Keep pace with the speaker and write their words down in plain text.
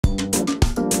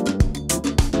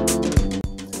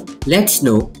Let's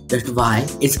know that why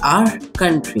is our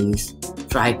country's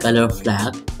tricolor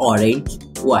flag orange,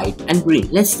 white and green.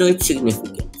 Let's know its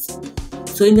significance.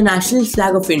 So in the national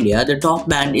flag of India, the top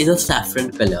band is of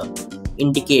saffron color,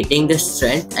 indicating the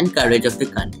strength and courage of the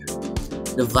country.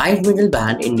 The white middle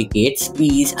band indicates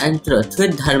peace and truth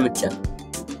with Dharma Chakra.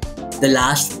 The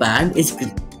last band is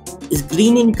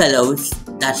green in color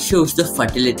that shows the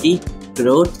fertility,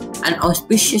 growth and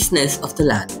auspiciousness of the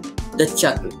land.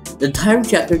 The Dharma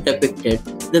Chakra depicted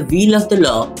the wheel of the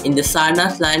law in the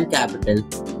Sarnath lion capital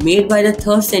made by the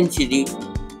 3rd century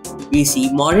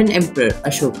BC modern emperor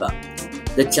Ashoka.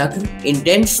 The chakra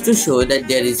intends to show that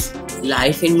there is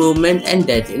life in movement and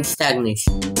death in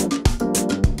stagnation.